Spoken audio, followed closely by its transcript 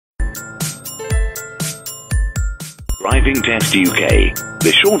Driving Test UK,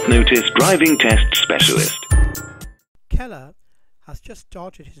 the short notice driving test specialist. Kellegh has just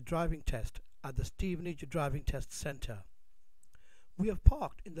started his driving test at the Stevenage Driving Test Centre. We have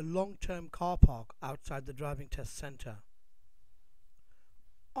parked in the long-term car park outside the driving test centre.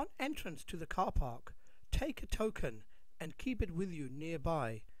 On entrance to the car park, take a token and keep it with you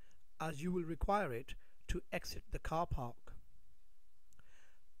nearby, as you will require it to exit the car park.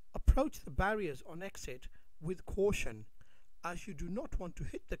 Approach the barriers on exit with caution, as you do not want to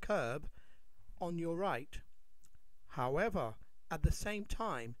hit the curb on your right. However, at the same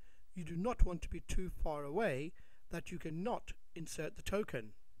time, you do not want to be too far away that you cannot insert the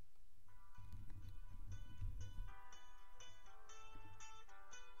token.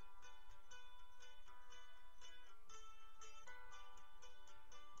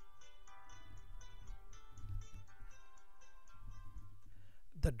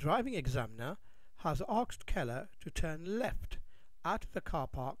 The driving examiner has asked Kellegh to turn left out of the car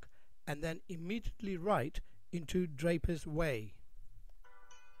park and then immediately right into Draper's Way.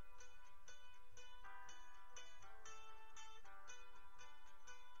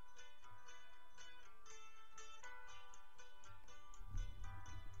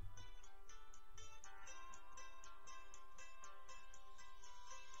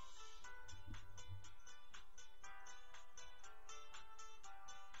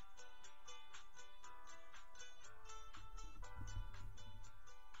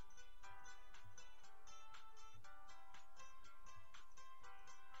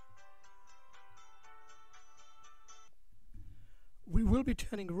 We will be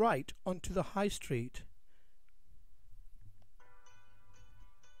turning right onto the High Street.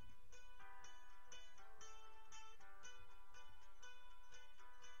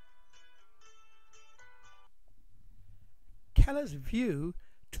 Kellegh's view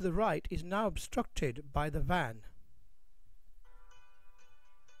to the right is now obstructed by the van.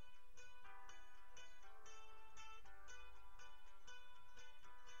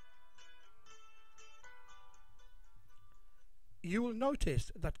 You will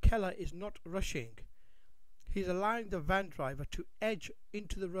notice that Kellegh is not rushing. He is allowing the van driver to edge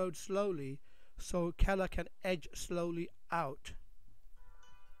into the road slowly so Kellegh can edge slowly out.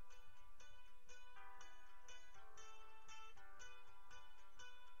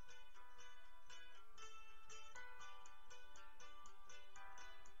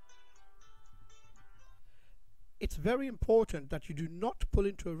 It's very important that you do not pull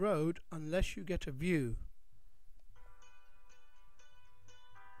into a road unless you get a view.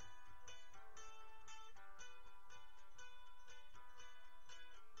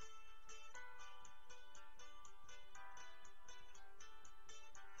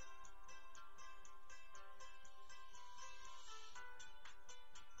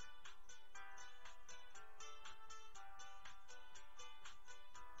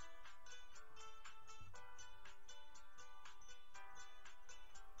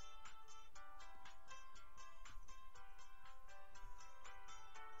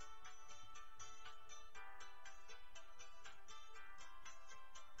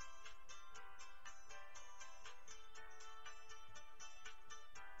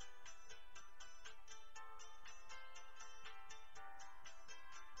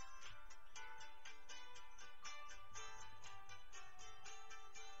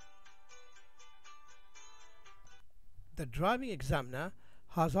 The driving examiner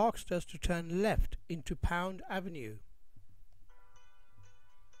has asked us to turn left into Pound Avenue.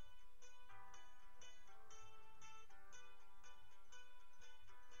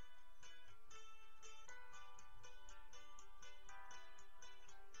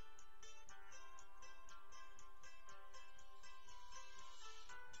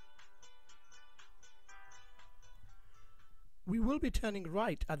 We will be turning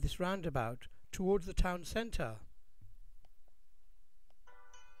right at this roundabout towards the town centre.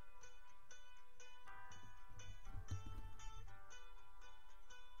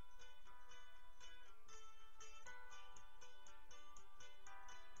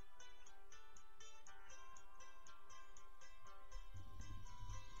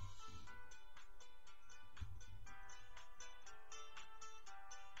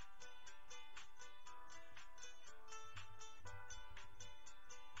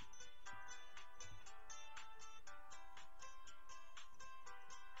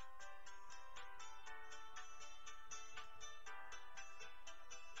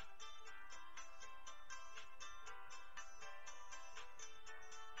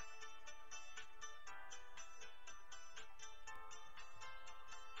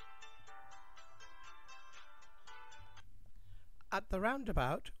 At the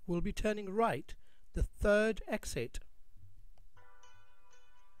roundabout, we'll be turning right, the third exit.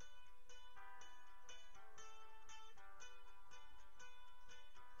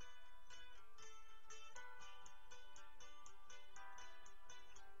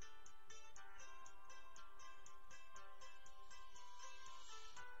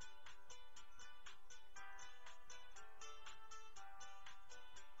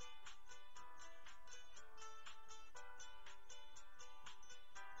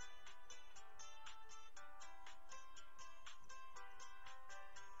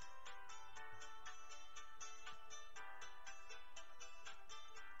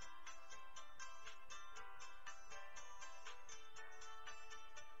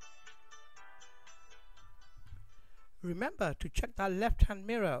 Remember to check that left-hand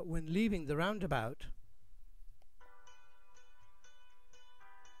mirror when leaving the roundabout.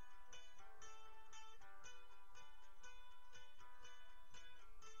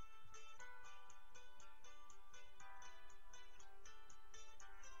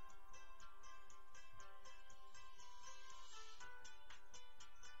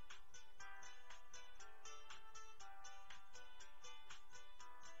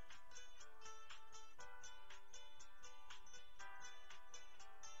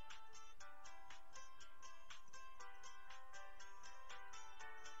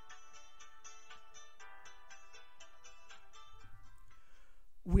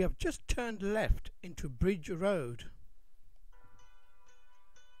 We have just turned left into Bridge Road.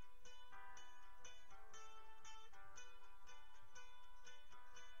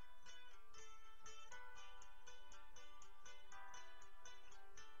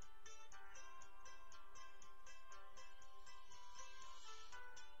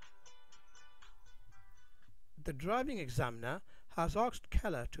 The driving examiner has asked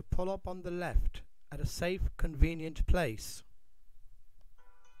Kellegh to pull up on the left at a safe, convenient place.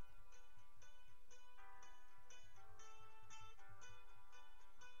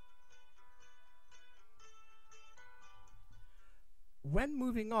 When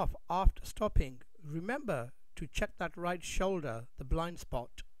moving off after stopping, remember to check that right shoulder, the blind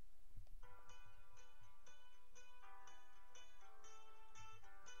spot.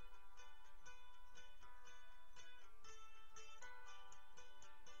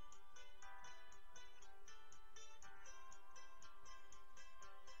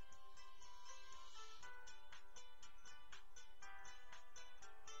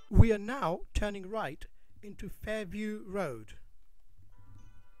 We are now turning right into Fairview Road.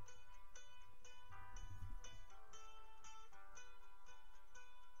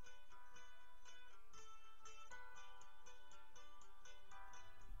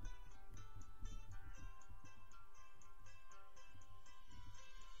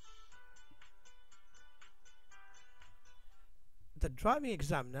 The driving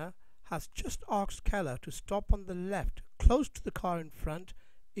examiner has just asked Kellegh to stop on the left, close to the car in front,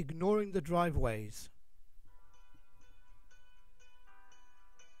 ignoring the driveways.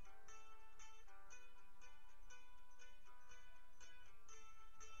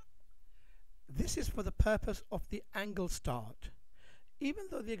 This is for the purpose of the angle start. Even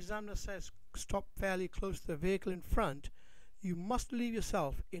though the examiner says stop fairly close to the vehicle in front, you must leave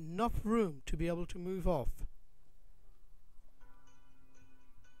yourself enough room to be able to move off.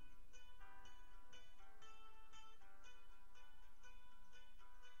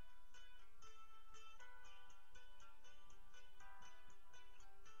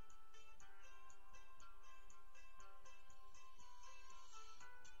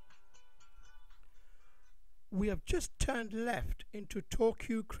 We have just turned left into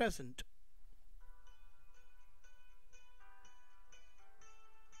Torquay Crescent.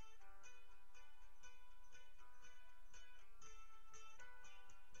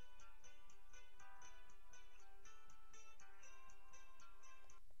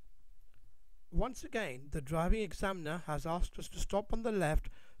 Once again, the driving examiner has asked us to stop on the left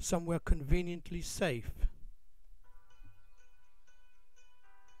somewhere conveniently safe.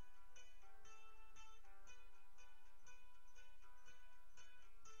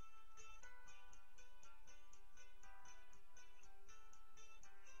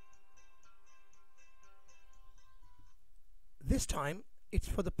 This time, it's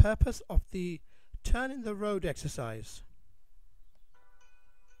for the purpose of the turn in the road exercise.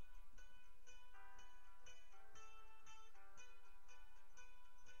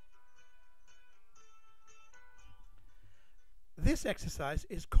 This exercise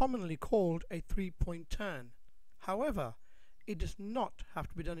is commonly called a 3-point turn. However, it does not have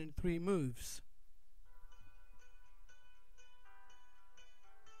to be done in 3 moves.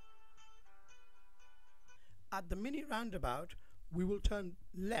 At the mini roundabout, we will turn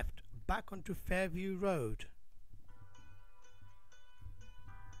left back onto Fairview Road.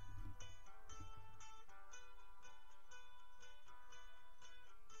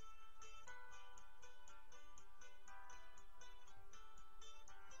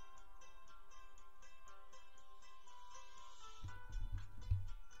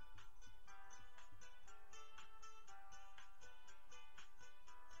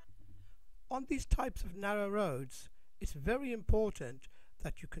 On these types of narrow roads, it's very important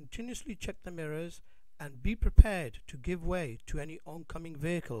that you continuously check the mirrors and be prepared to give way to any oncoming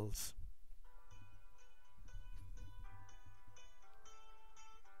vehicles.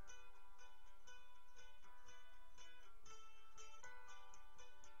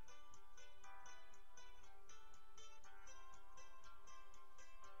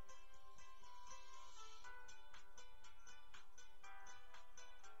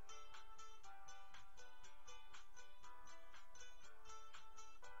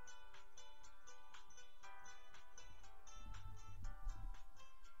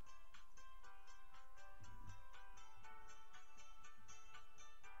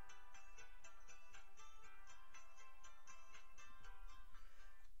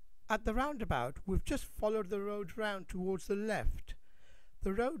 At the roundabout, we've just followed the road round towards the left.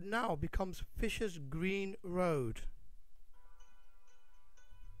 The road now becomes Fisher's Green Road.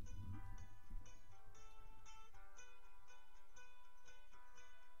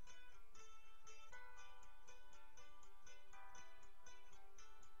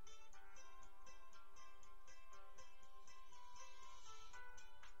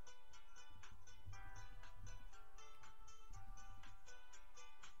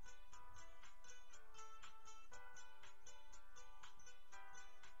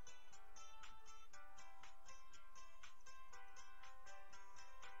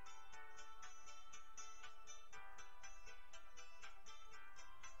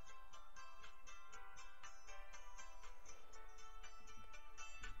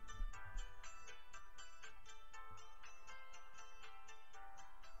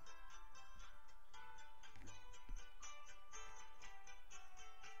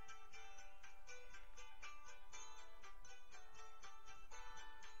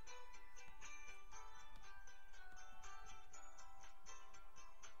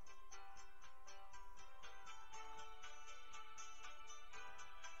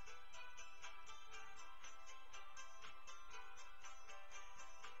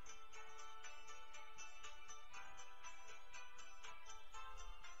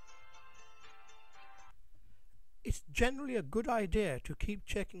 It's generally a good idea to keep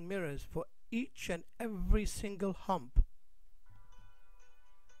checking mirrors for each and every single hump.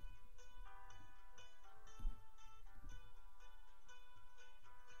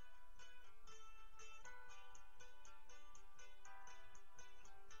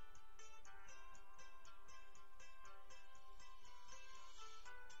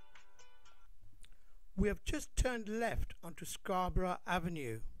 We have just turned left onto Scarborough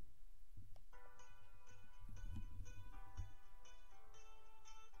Avenue.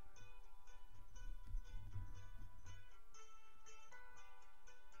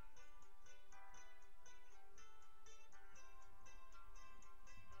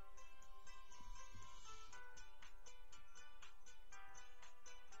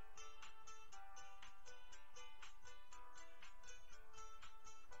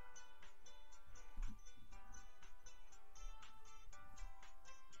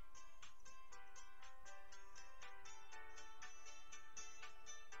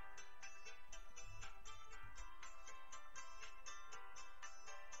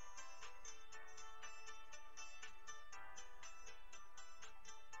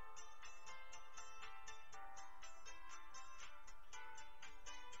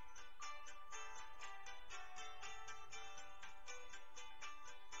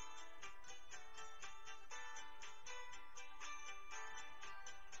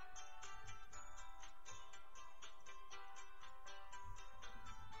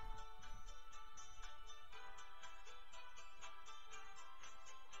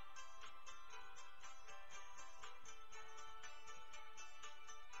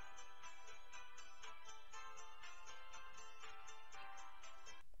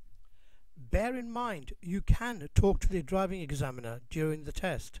 Bear in mind, you can talk to the driving examiner during the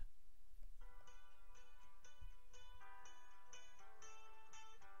test.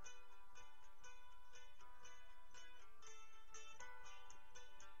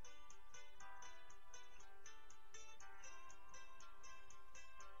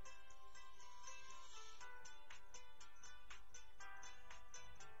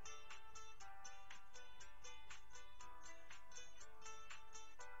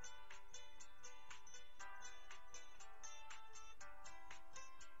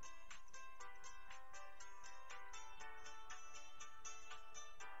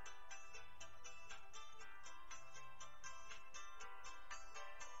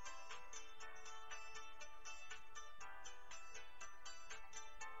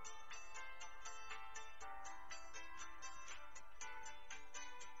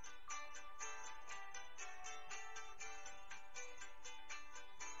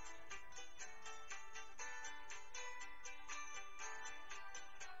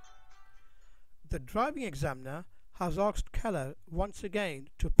 The driving examiner has asked Kellegh once again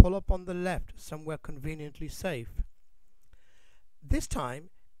to pull up on the left somewhere conveniently safe. This time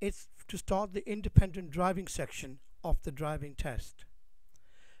it's to start the independent driving section of the driving test.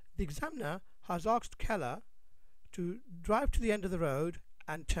 The examiner has asked Kellegh to drive to the end of the road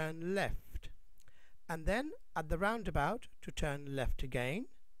and turn left, and then at the roundabout to turn left again,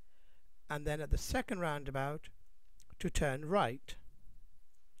 and then at the second roundabout to turn right.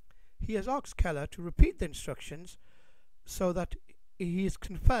 He has asked Kellegh to repeat the instructions so that he is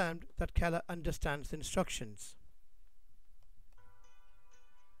confirmed that Kellegh understands the instructions.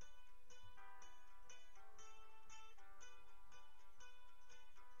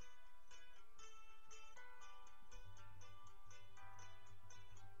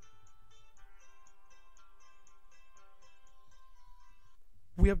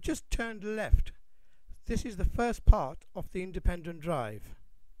 We have just turned left. This is the first part of the independent drive.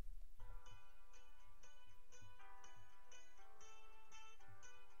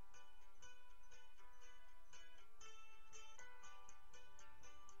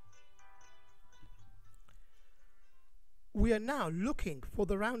 We are now looking for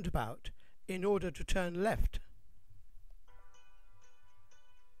the roundabout in order to turn left.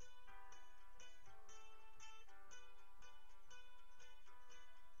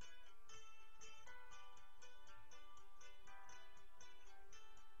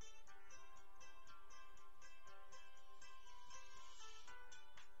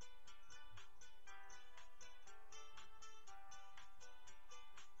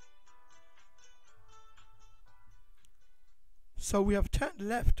 So we have turned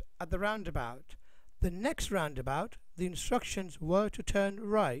left at the roundabout. The next roundabout, the instructions were to turn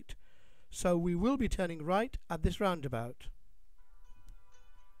right, so we will be turning right at this roundabout.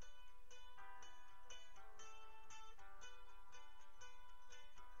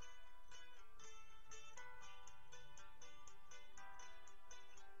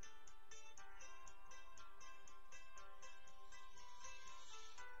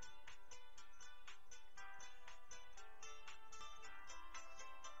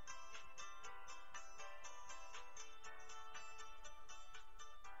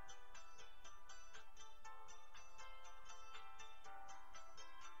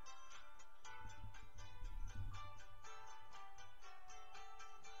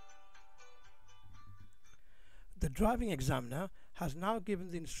 The driving examiner has now given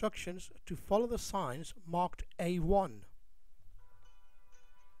the instructions to follow the signs marked A1.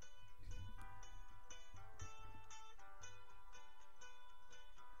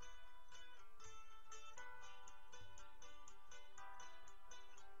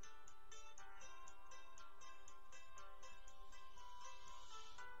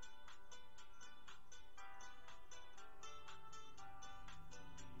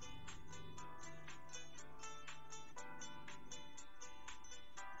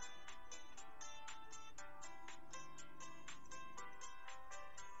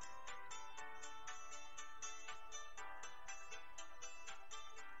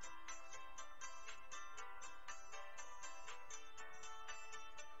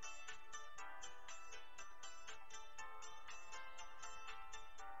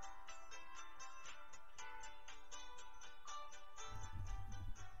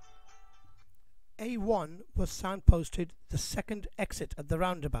 A1 was signposted the second exit at the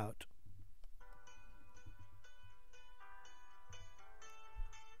roundabout.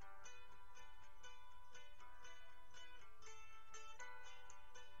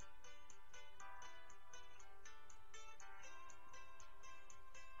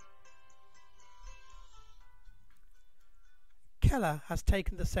 Kellegh has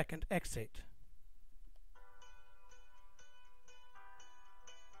taken the second exit.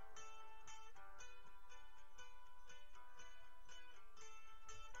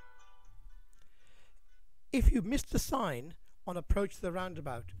 If you missed the sign on approach to the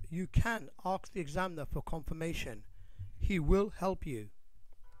roundabout, you can ask the examiner for confirmation. He will help you.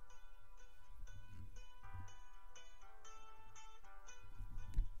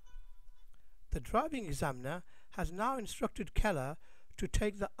 The driving examiner has now instructed Kellegh to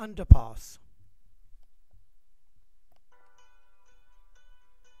take the underpass.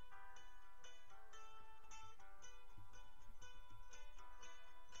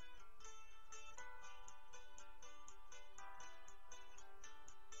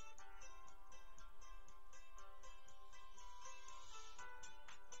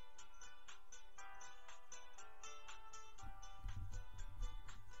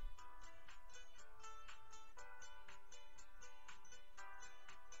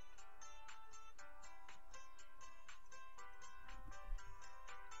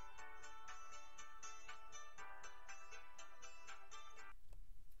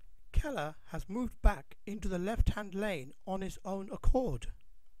 Kellegh has moved back into the left-hand lane on his own accord.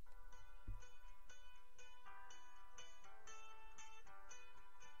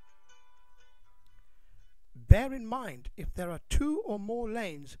 Bear in mind, if there are 2 or more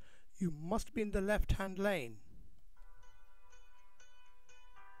lanes, you must be in the left-hand lane.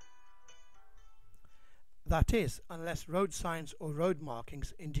 That is, unless road signs or road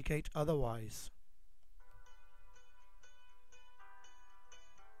markings indicate otherwise.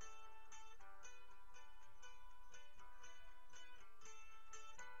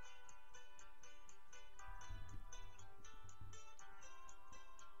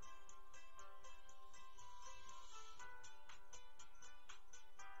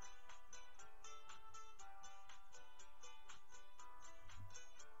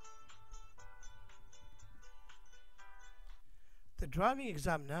 The driving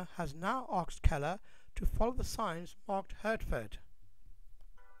examiner has now asked Kellegh to follow the signs marked Hertford.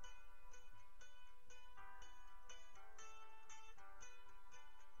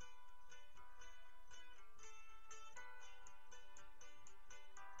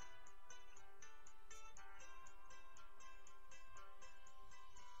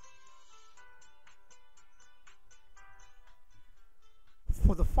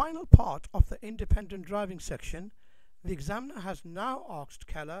 For the final part of the independent driving section, the examiner has now asked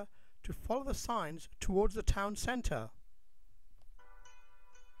Kellegh to follow the signs towards the town centre.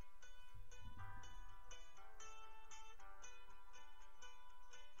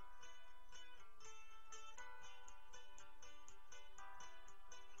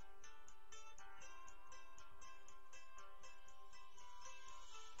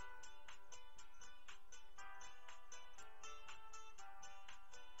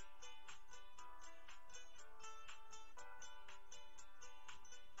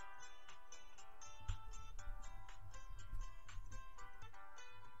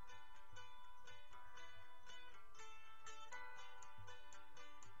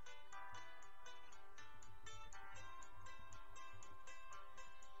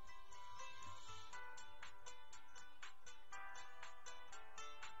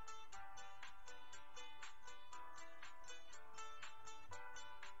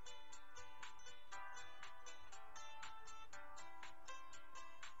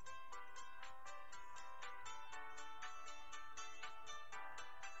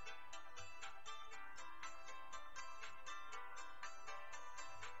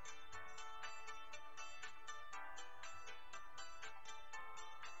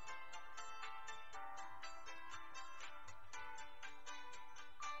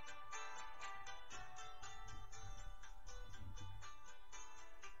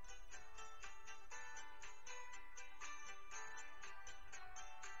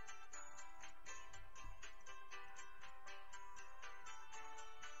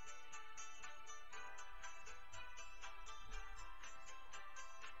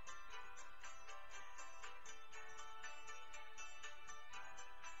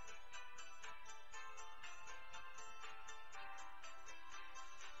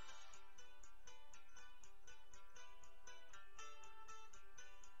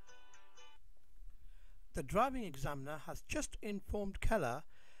 The driving examiner has just informed Kellegh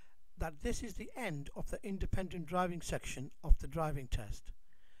that this is the end of the independent driving section of the driving test.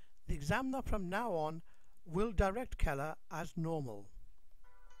 The examiner from now on will direct Kellegh as normal.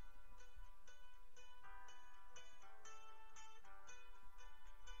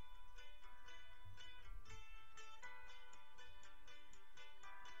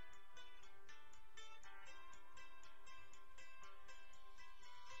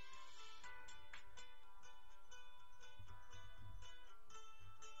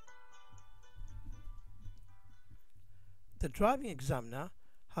 The driving examiner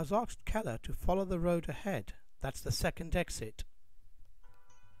has asked Kellegh to follow the road ahead. That's the second exit.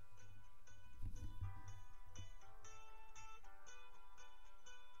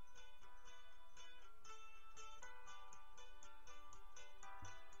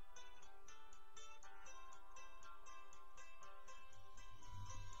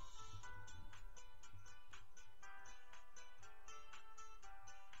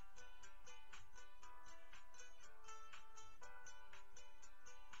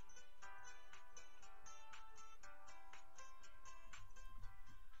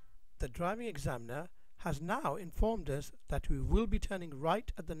 The driving examiner has now informed us that we will be turning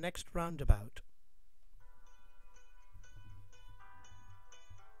right at the next roundabout.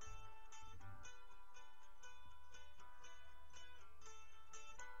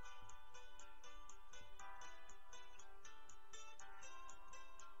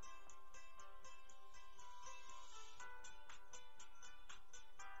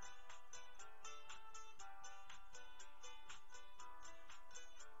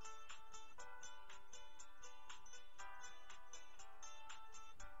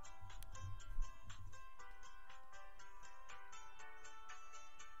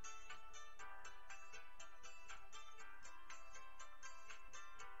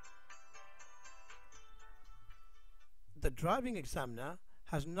 The driving examiner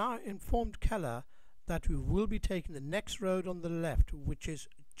has now informed Kellegh that we will be taking the next road on the left, which is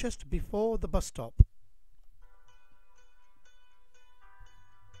just before the bus stop.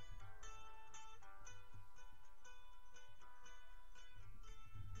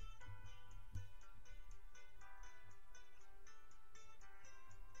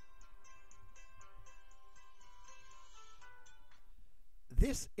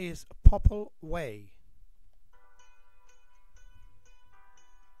 This is Popple Way.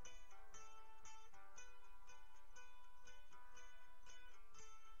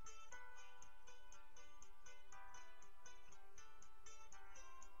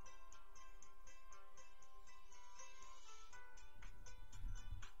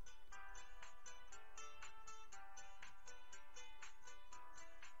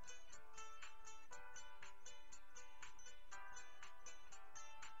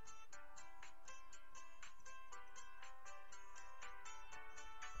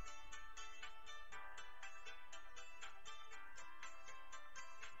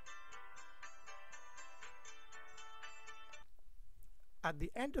 At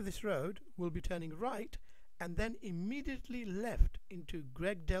the end of this road, we'll be turning right and then immediately left into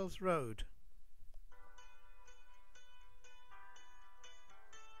Gregdell's Road.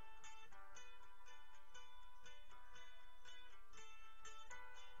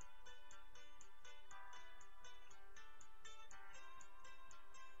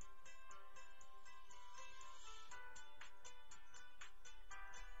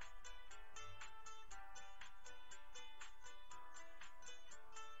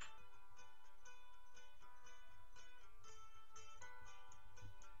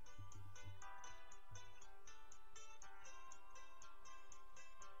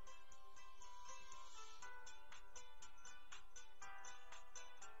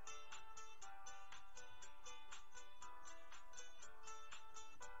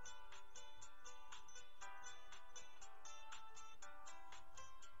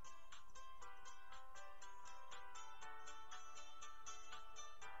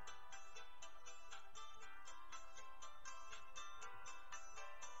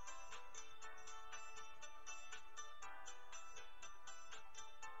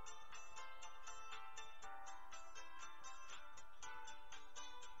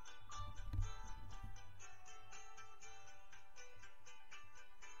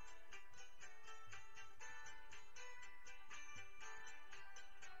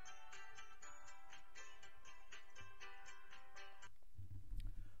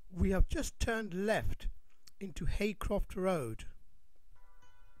 We have just turned left into Haycroft Road.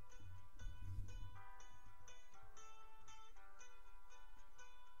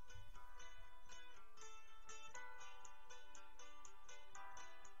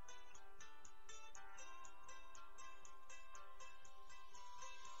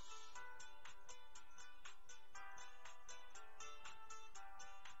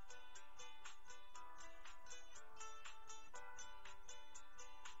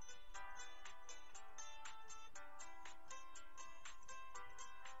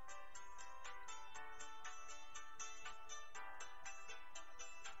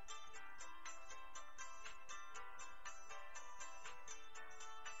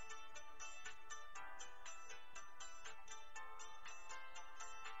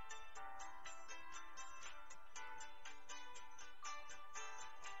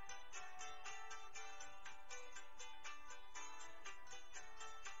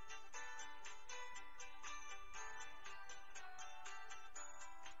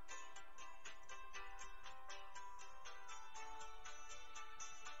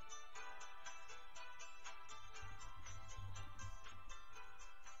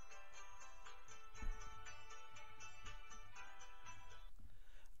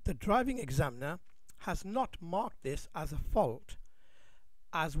 The driving examiner has not marked this as a fault,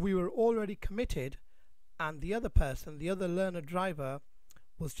 as we were already committed and the other person, the other learner driver,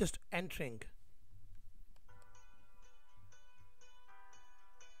 was just entering.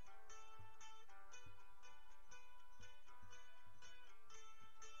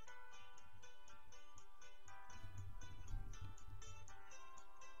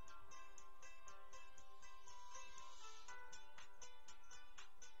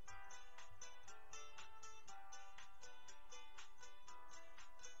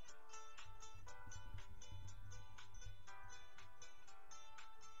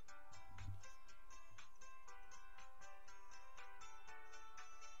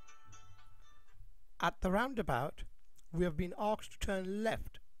 At the roundabout, we have been asked to turn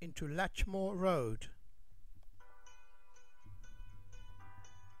left into Latchmore Road.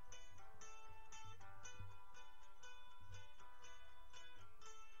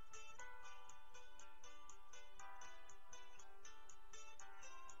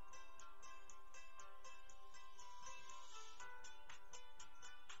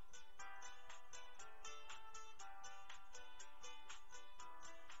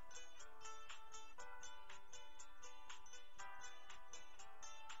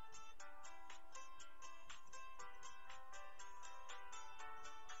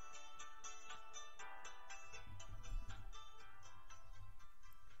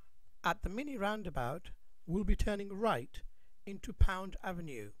 At the mini roundabout, we'll be turning right into Pound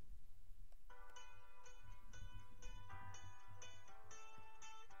Avenue.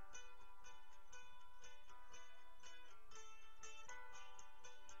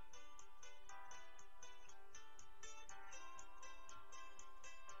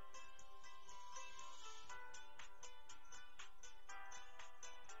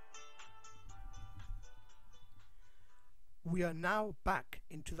 We are now back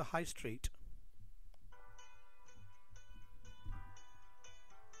into the high street.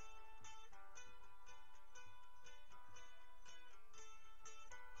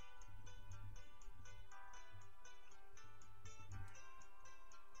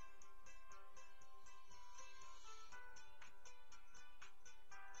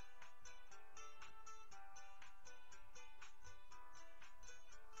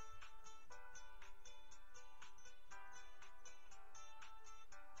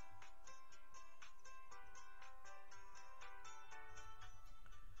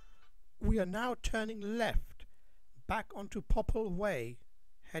 We are now turning left back onto Popple Way,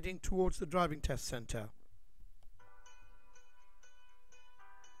 heading towards the driving test centre.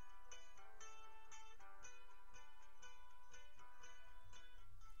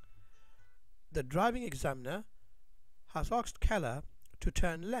 The driving examiner has asked Kellegh to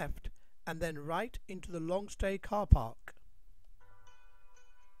turn left and then right into the long stay car park.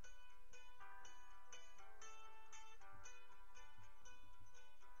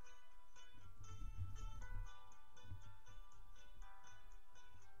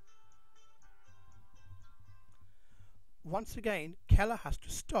 Once again, Kellegh has to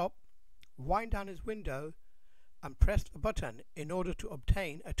stop, wind down his window and press a button in order to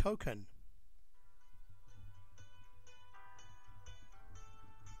obtain a token.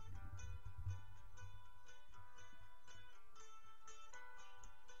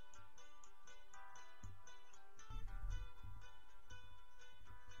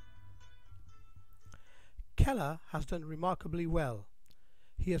 Kellegh has done remarkably well.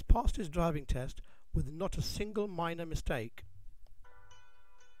 He has passed his driving test with not a single minor mistake.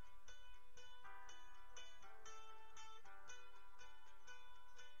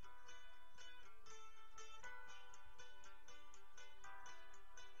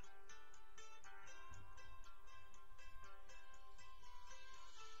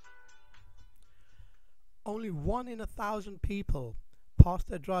 Only 1 in 1,000 people pass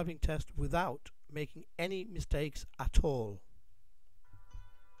their driving test without making any mistakes at all.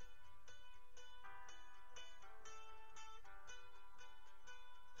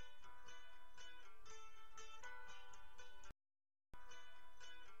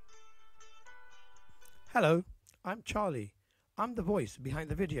 Hello, I'm Charlie. I'm the voice behind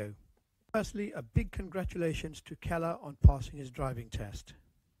the video. Firstly, a big congratulations to Kellegh on passing his driving test.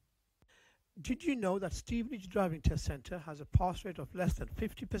 Did you know that Stevenage Driving Test Centre has a pass rate of less than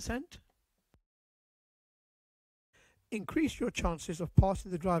 50%? Increase your chances of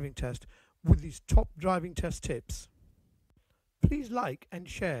passing the driving test with these top driving test tips. Please like and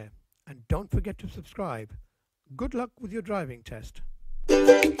share, and don't forget to subscribe. Good luck with your driving test.